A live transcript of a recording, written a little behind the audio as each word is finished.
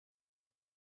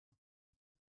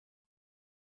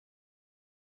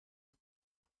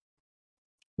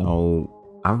Now,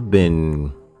 I've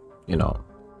been, you know,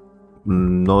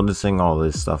 noticing all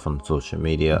this stuff on social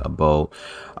media about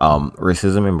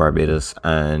racism in Barbados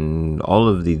and all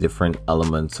of the different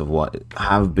elements of what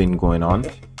have been going on.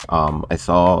 I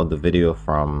saw the video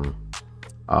from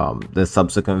the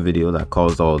subsequent video that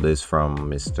caused all this from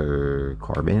Mr.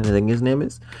 Corbin, I think his name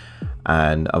is,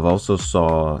 and I've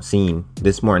also seen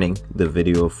this morning the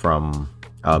video from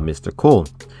Mr. Cole.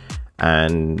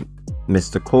 And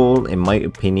Mr. Cole, in my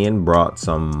opinion, brought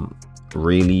some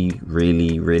really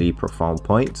profound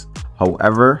points.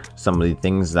 However, some of the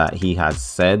things that he has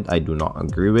said I do not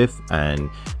agree with, and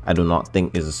I do not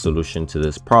think is a solution to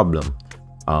this problem.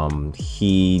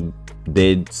 He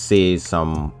did say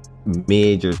some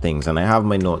major things, and I have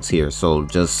my notes here, so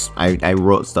just I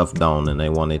wrote stuff down and I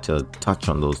wanted to touch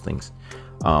on those things.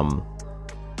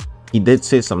 He did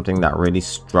say something that really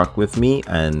struck with me,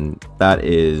 and that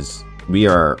is, we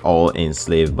are all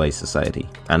enslaved by society.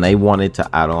 And I wanted to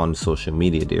add on social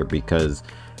media there because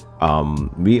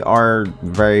we are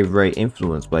very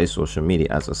influenced by social media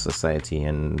as a society,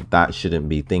 and that shouldn't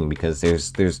be a thing because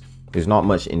there's not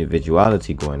much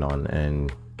individuality going on.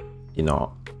 And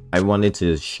I wanted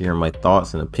to share my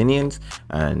thoughts and opinions,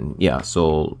 and yeah,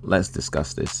 so let's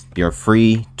discuss this. You're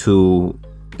free to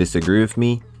disagree with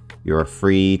me, you're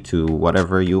free to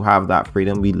whatever, you have that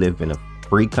freedom. We live in a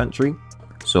free country,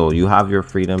 so you have your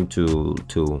freedom to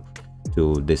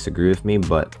disagree with me,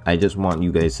 but I just want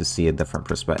you guys to see a different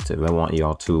perspective. I want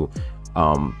y'all to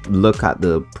look at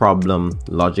the problem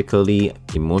logically,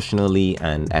 emotionally,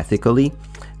 and ethically,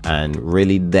 and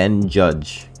really then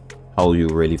judge how you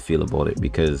really feel about it,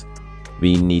 because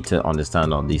we need to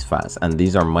understand all these facts. And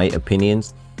these are my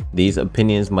opinions. These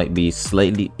opinions might be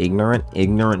slightly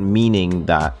ignorant meaning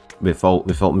that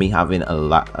without me having a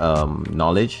lot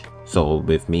knowledge. So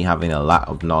with me having a lot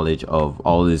of knowledge of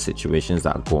all the situations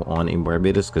that go on in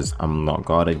Barbados, because I'm not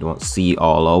God, I don't see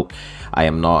all out.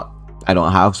 I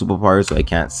don't have superpowers, so I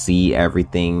can't see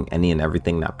everything, any and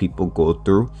everything that people go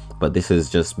through. But this is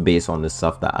just based on the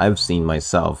stuff that I've seen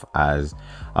myself as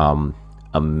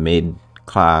a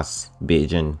mid-class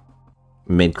Bajan,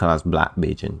 mid-class black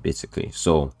Bajan, basically.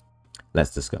 So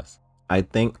let's discuss. I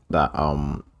think that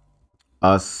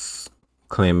us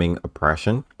claiming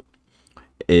oppression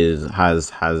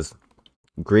has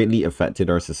greatly affected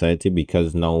our society,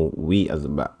 because now we as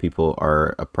black people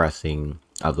are oppressing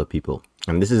other people,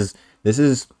 and this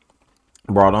is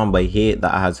brought on by hate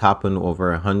that has happened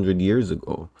over 100 years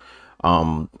ago.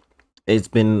 It's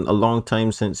been a long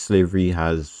time since slavery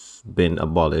has been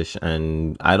abolished,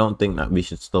 and I don't think that we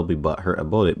should still be butthurt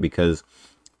about it, because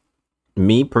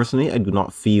me personally, I do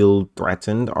not feel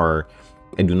threatened, or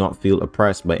I do not feel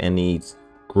oppressed by any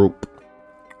group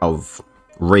of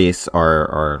race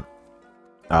or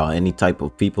any type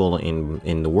of people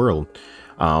in the world.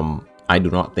 I do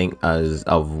not think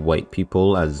of white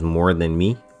people as more than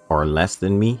me or less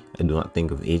than me. I do not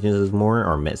think of Asians as more,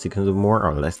 or Mexicans as more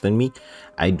or less than me.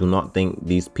 I do not think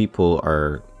these people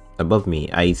are above me.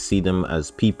 I see them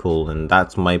as people, and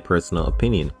that's my personal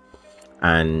opinion.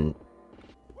 And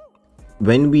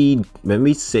when we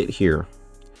sit here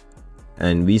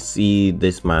and we see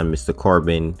this man, Mr.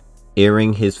 Corbin,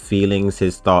 airing his feelings,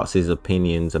 his thoughts, his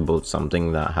opinions about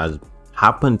something that has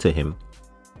happened to him,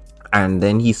 and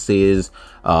then he says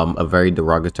a very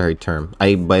derogatory term.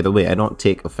 By the way, I don't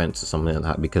take offense to something like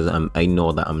that, because I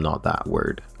know that I'm not that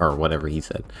word or whatever he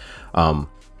said.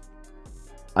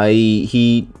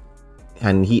 He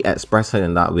expressed it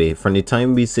in that way. From the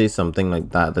time we say something like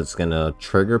that that's gonna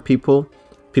trigger people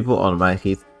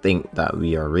automatically think that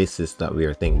we are racist, that we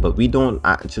are thing, but we don't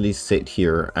actually sit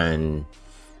here and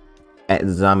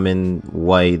examine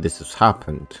why this has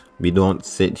happened. We don't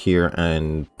sit here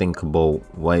and think about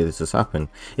why this has happened.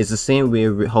 It's the same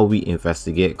way how we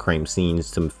investigate crime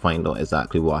scenes to find out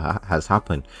exactly what has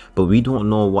happened, but we don't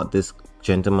know what this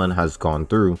gentleman has gone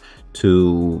through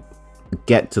to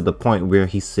get to the point where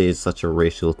he says such a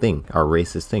racial thing or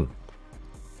racist thing.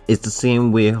 It's the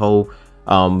same way how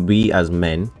we as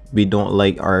men, we don't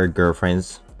like our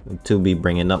girlfriends to be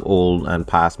bringing up old and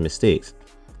past mistakes.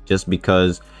 Just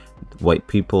because white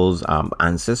people's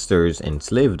ancestors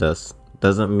enslaved us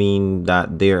doesn't mean that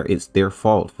it's their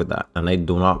fault for that. And I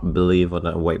do not believe in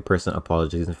a white person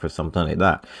apologizing for something like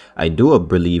that. I do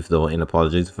believe though in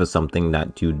apologizing for something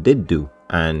that you did do.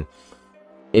 And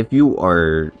if you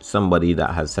are somebody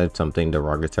that has said something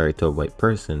derogatory to a white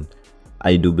person,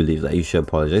 I do believe that you should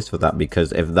apologize for that,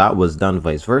 because if that was done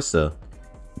vice versa,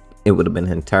 it would have been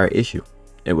an entire issue.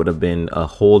 It would have been a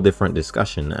whole different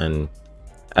discussion, and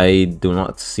I do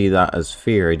not see that as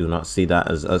fair. I do not see that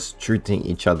as us treating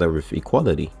each other with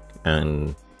equality.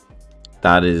 And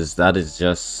that is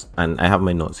just, and I have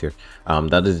my notes here.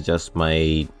 That is just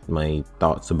my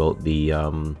thoughts about the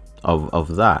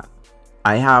of that.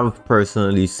 I have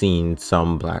personally seen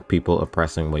some black people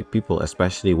oppressing white people,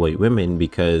 especially white women,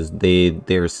 because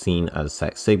they're seen as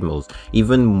sex signals,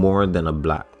 even more than a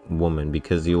black woman,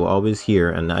 because you always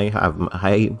hear, and I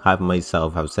have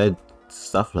myself have said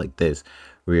stuff like this,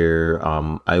 where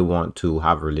I want to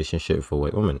have a relationship with a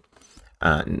white woman,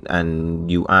 and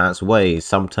you ask why.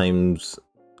 Sometimes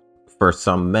for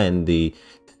some men, the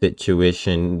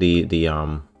situation, the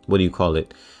what do you call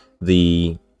it,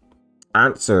 the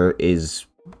answer is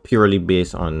purely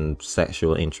based on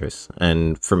sexual interest.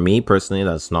 And for me personally,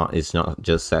 it's not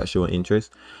just sexual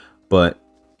interest, but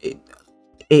it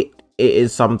it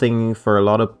is something for a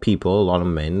lot of people, a lot of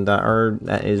men,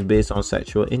 that is based on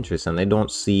sexual interest, and I don't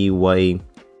see why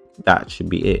that should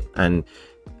be it. And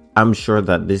I'm sure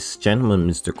that this gentleman,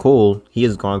 Mr. Cole, he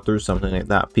has gone through something like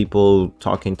that. People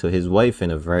talking to his wife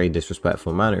in a very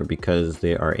disrespectful manner because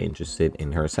they are interested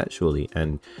in her sexually,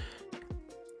 and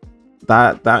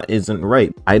that isn't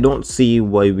right. I don't see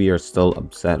why we are still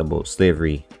upset about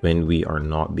slavery when we are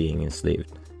not being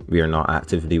enslaved. We are not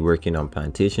actively working on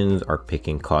plantations or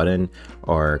picking cotton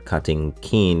or cutting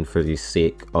cane for the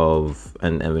sake of,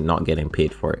 and we're not getting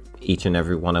paid for it. Each and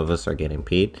every one of us are getting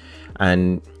paid,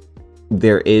 and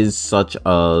there is such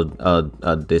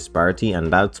a disparity,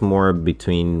 and that's more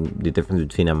between the difference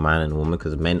between a man and a woman,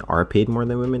 because men are paid more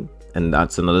than women, and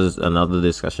that's another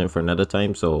discussion for another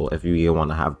time. So if you want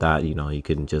to have that, you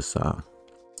can just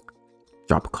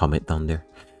drop a comment down there.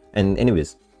 And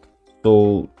anyways,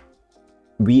 so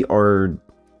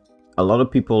a lot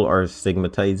of people are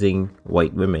stigmatizing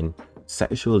white women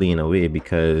sexually in a way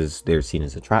because they're seen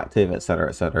as attractive,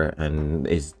 etc., and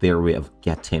it's their way of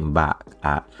getting back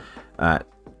at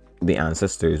the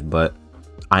ancestors. But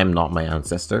I'm not my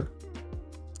ancestor.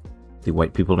 The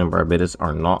white people in Barbados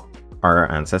are not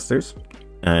our ancestors,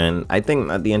 and I think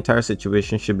that the entire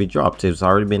situation should be dropped. It's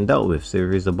already been dealt with.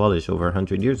 Slavery is abolished over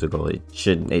 100 years ago. It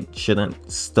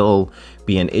shouldn't still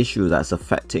be an issue that's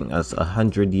affecting us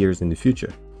 100 years in the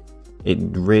future. It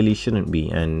really shouldn't be.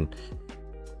 And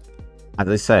as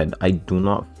I said, I do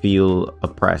not feel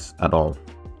oppressed at all.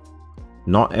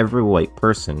 Not every white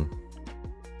person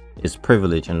is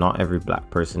privileged, and not every black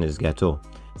person is ghetto.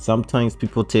 Sometimes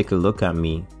people take a look at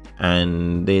me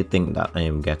and they think that I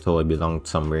am ghetto. I belong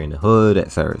somewhere in the hood,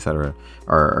 etc.,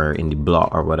 or in the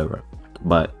block or whatever.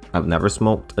 But I've never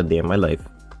smoked a day in my life.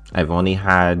 I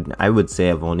would say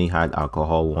I've only had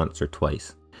alcohol once or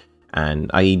twice,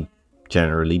 and I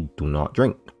generally do not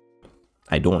drink.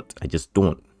 I just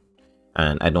don't,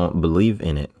 and I don't believe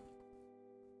in it.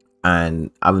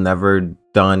 And I've never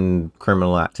done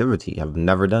criminal activity. I've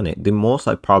never done it. The most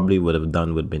I probably would have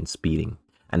done would have been speeding,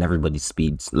 and everybody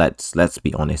speeds. Let's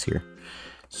be honest here.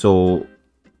 So,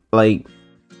 like,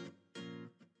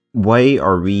 why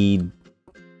are we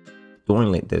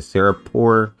doing like this? There are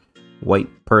poor white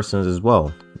persons as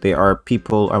well. There are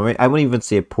people, I wouldn't even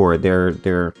say poor,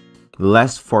 they're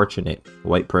less fortunate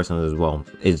white persons as well.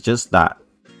 It's just that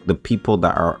the people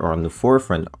that are on the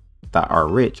forefront, that are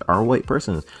rich, are white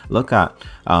persons. Look at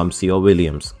C.O.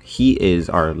 Williams. He is,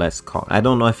 or let's call, I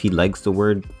don't know if he likes the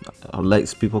word,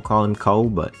 likes people call him cow,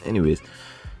 but anyways,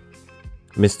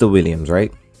 Mr. Williams,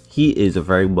 right? He is a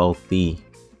very wealthy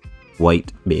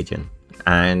white Bajan,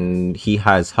 and he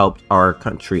has helped our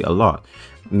country a lot.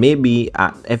 Maybe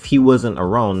if he wasn't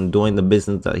around doing the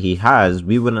business that he has,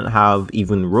 we wouldn't have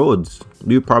even roads.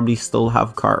 We would probably still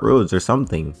have cart roads or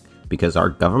something, because our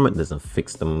government doesn't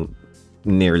fix them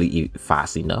nearly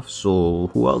fast enough. So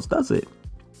who else does it?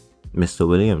 Mr.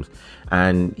 Williams.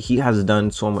 And he has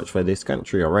done so much for this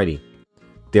country already.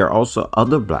 There are also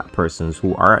other black persons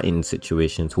who are in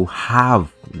situations who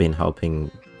have been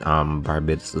helping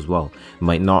Barbados as well.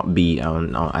 Might not be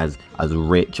as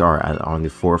rich or on the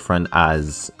forefront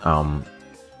as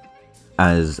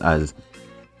Mr.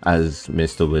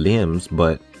 Williams,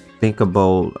 but think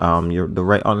about the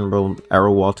Right Honorable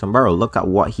Errol Walton Barrow. Look at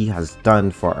what he has done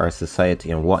for our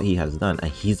society and what he has done,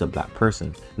 and he's a black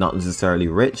person. Not necessarily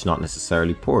rich, not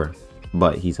necessarily poor,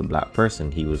 but he's a black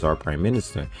person. He was our prime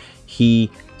minister.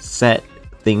 He set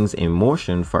things in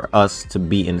motion for us to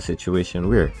be in a situation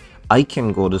where I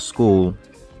can go to school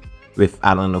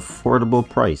at an affordable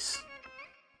price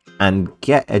and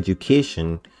get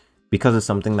education because of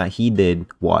something that he did,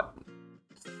 what,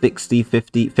 60,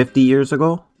 50 years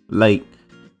ago? Like,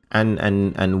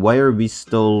 and why are we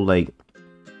still, like,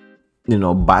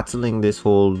 battling this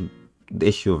whole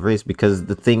issue of race? Because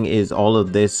the thing is, all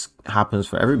of this happens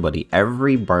for everybody.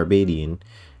 Every Barbadian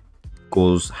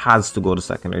has to go to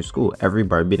secondary school. Every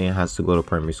Barbadian has to go to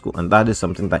primary school, and that is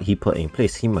something that he put in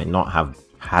place. He might not have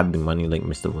had the money like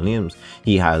Mr. Williams.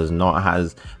 He has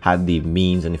had the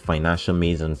means and the financial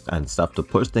means and stuff to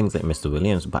push things like Mr.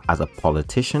 Williams. But as a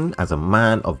politician, as a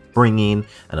man of bringing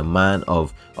and a man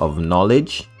of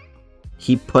knowledge,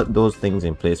 he put those things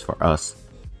in place for us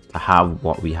to have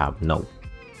what we have now.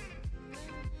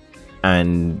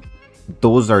 And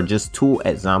those are just two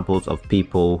examples of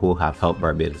people who have helped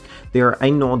Barbados.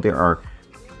 I know there are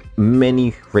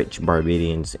many rich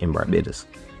Barbadians in Barbados.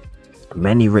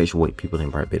 Many rich white people in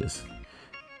Barbados.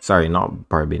 Sorry, not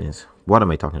Barbadians. What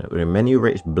am I talking about? There are many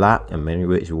rich black and many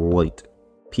rich white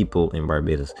people in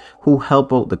Barbados who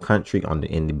help out the country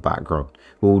in the background,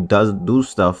 who do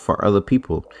stuff for other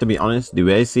people. To be honest, the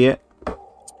way I see it,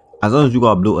 as long as you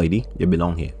got a blue ID, you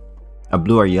belong here. A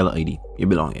blue or yellow ID, you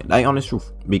belong here. That's honest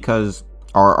truth. Because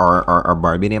our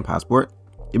Barbadian passport,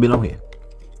 you belong here.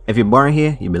 If you're born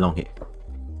here, you belong here.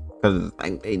 Because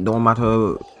it don't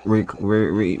matter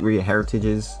where your heritage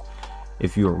is.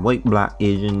 If you're white, black,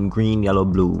 Asian, green, yellow,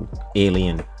 blue,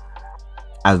 alien,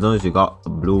 as long as you got a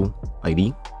blue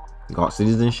ID, you got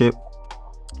citizenship,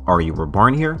 or you were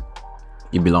born here,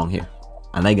 you belong here.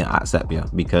 And I can accept you,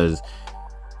 because,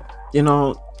 you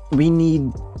know, we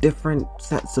need different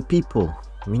sets of people.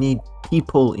 We need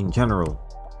people in general.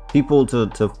 People to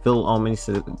fill all many,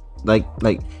 like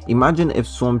imagine if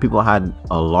some people had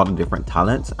a lot of different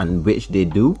talents, and which they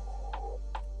do,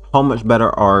 how much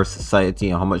better our society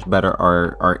and how much better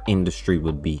our industry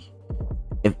would be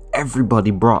if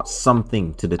everybody brought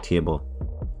something to the table.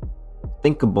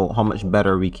 Think about how much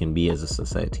better we can be as a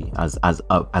society, as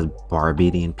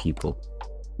Barbadian people.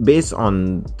 Based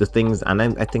on the things, and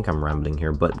I think I'm rambling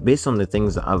here, but based on the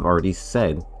things that I've already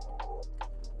said,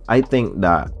 I think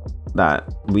that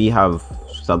we have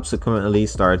subsequently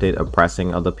started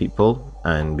oppressing other people,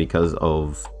 and because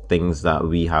of things that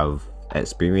we have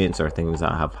experienced or things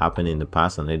that have happened in the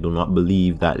past, and I do not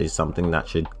believe that is something that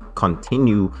should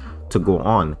continue to go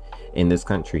on in this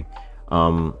country.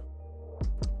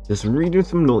 Just reading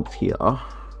some notes here.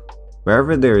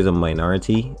 Wherever there is a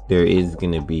minority, there is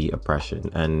going to be oppression,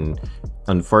 and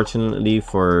unfortunately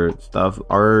for stuff,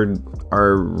 our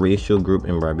racial group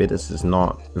in Barbados is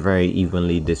not very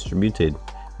evenly distributed.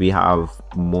 We have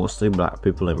mostly black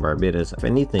people in Barbados. If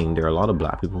anything, there are a lot of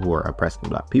black people who are oppressing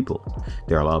black people.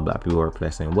 There are a lot of black people who are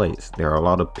oppressing whites. There are a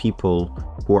lot of people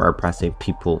who are oppressing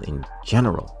people in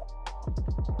general.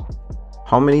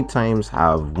 How many times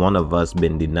have one of us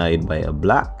been denied by a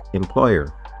black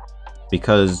employer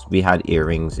because we had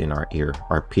earrings in our ear,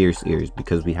 our pierced ears,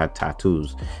 because we had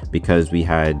tattoos, because we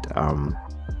had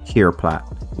hair plait,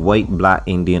 white, black,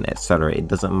 Indian, etc. It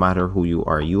doesn't matter who you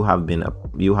are. You have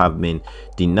been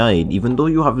denied, even though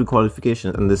you have the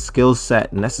qualifications and the skill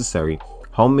set necessary.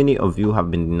 How many of you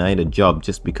have been denied a job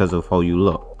just because of how you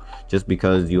look? Just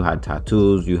because you had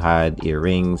tattoos, you had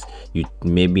earrings, you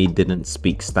maybe didn't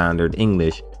speak standard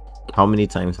English? How many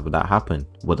times have that happened?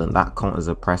 Wouldn't that count as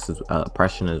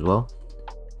oppression as well?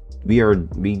 We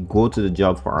go to the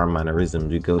job for our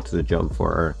mannerisms. We go to the job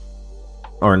for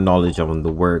our knowledge on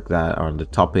the work that, on the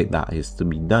topic that is to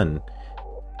be done,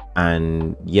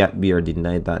 and yet we are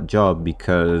denied that job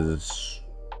because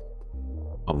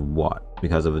of what?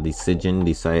 Because of a decision.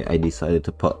 I decided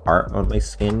to put art on my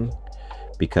skin,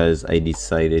 because I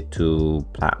decided to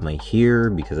plait my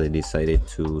hair, because I decided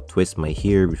to twist my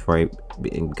hair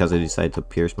because I decided to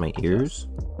pierce my ears.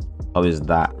 How is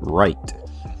that right?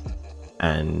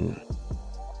 And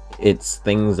it's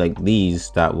things like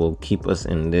these that will keep us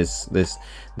in this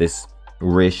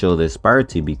racial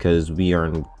disparity, because we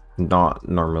are not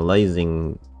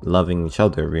normalizing loving each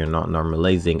other. We are not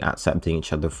normalizing accepting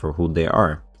each other for who they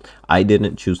are. I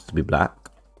didn't choose to be black.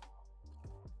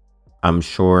 I'm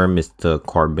sure Mr.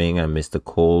 Corbyn and Mr.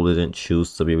 Cole didn't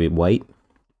choose to be white.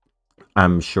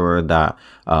 I'm sure that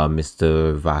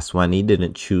Mr. Vaswani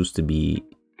didn't choose to be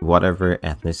whatever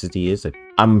ethnicity is.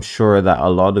 I'm sure that a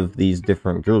lot of these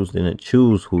different groups didn't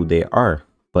choose who they are,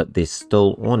 but they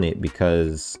still own it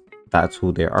because that's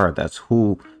who they are. That's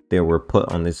who they were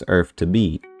put on this earth to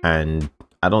be. And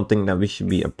I don't think that we should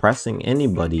be oppressing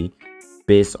anybody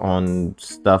based on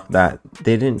stuff that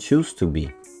they didn't choose to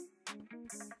be.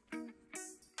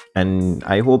 And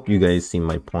I hope you guys see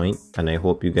my point, and I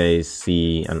hope you guys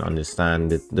see and understand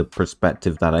the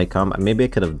perspective that I come. Maybe I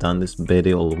could have done this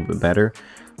video a little bit better,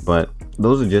 but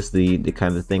those are just the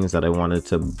kind of things that I wanted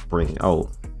to bring out.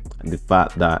 The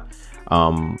fact that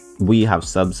we have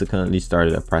subsequently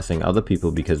started oppressing other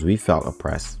people because we felt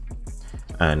oppressed.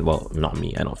 And well, not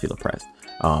me, I don't feel oppressed,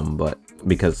 but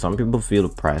because some people feel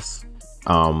oppressed,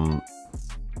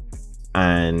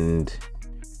 and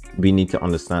we need to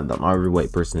understand that not every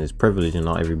white person is privileged and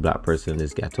not every black person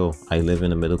is ghetto. I live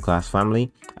in a middle class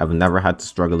family. I've never had to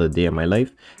struggle a day in my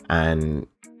life, and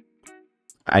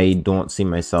I don't see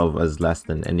myself as less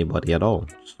than anybody at all.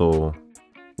 So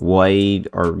why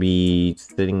are we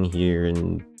sitting here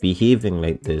and behaving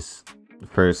like this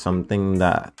for something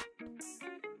that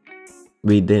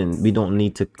we don't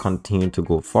need to continue to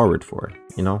go forward for,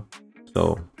 you know?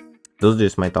 So those are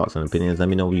just my thoughts and opinions. Let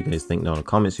me know what you guys think down in the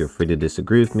comments. You're free to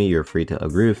disagree with me, you're free to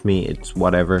agree with me, it's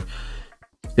whatever.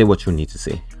 Say what you need to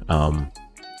say.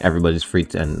 Everybody's free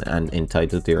to and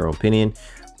entitled to their own opinion.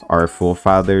 Our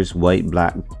forefathers, white,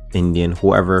 black, Indian,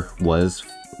 whoever was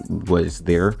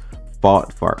there,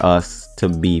 fought for us to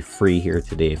be free here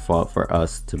today, fought for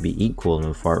us to be equal,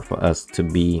 and fought for us to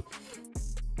be,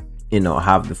 you know,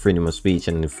 have the freedom of speech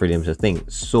and the freedom to think.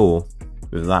 So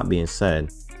with that being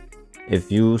said,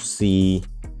 if you see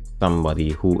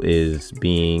somebody who is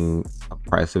being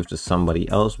oppressive to somebody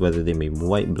else, whether they may be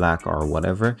white, black, or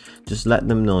whatever, just let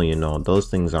them know, you know, those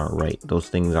things aren't right. Those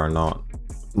things are not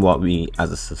what we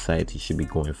as a society should be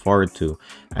going forward to,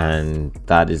 and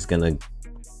that is gonna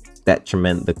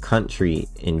detriment the country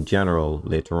in general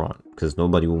later on, because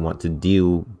nobody will want to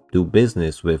do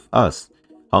business with us.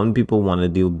 How many people want to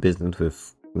do business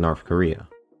with North Korea?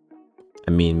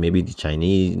 I mean, maybe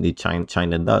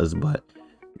China does, but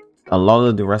a lot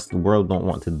of the rest of the world don't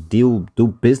want to do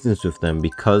business with them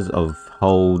because of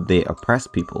how they oppress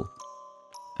people.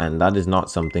 And that is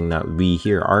not something that we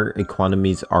here. Our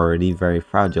economy is already very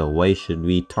fragile. Why should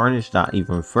we tarnish that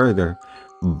even further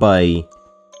by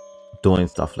doing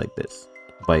stuff like this,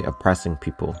 by oppressing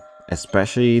people,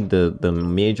 especially the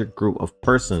major group of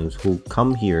persons who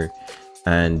come here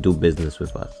and do business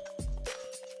with us?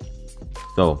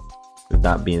 So with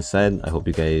that being said, I hope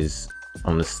you guys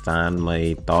understand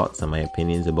my thoughts and my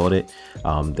opinions about it.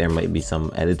 There might be some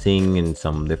editing and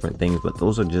some different things, but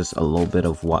those are just a little bit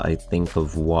of what I think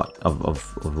of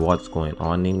what's going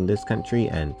on in this country.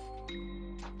 And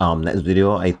next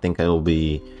video, I think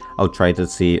I'll try to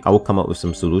see, I will come up with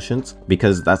some solutions,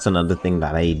 because that's another thing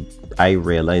that I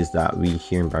realize that we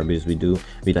here in Barbados,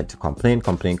 we like to complain,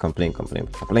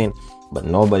 but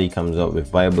nobody comes up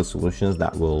with viable solutions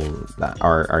that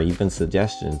are even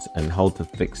suggestions on how to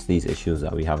fix these issues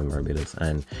that we have in Barbados.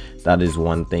 And that is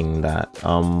one thing that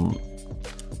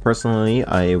personally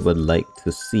I would like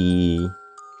to see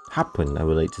happen. I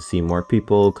would like to see more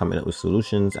people coming up with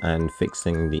solutions and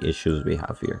fixing the issues we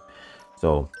have here.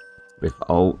 So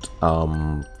without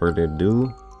further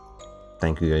ado,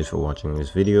 thank you guys for watching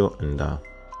this video, and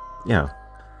yeah,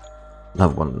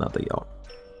 love one another, y'all.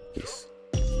 Peace.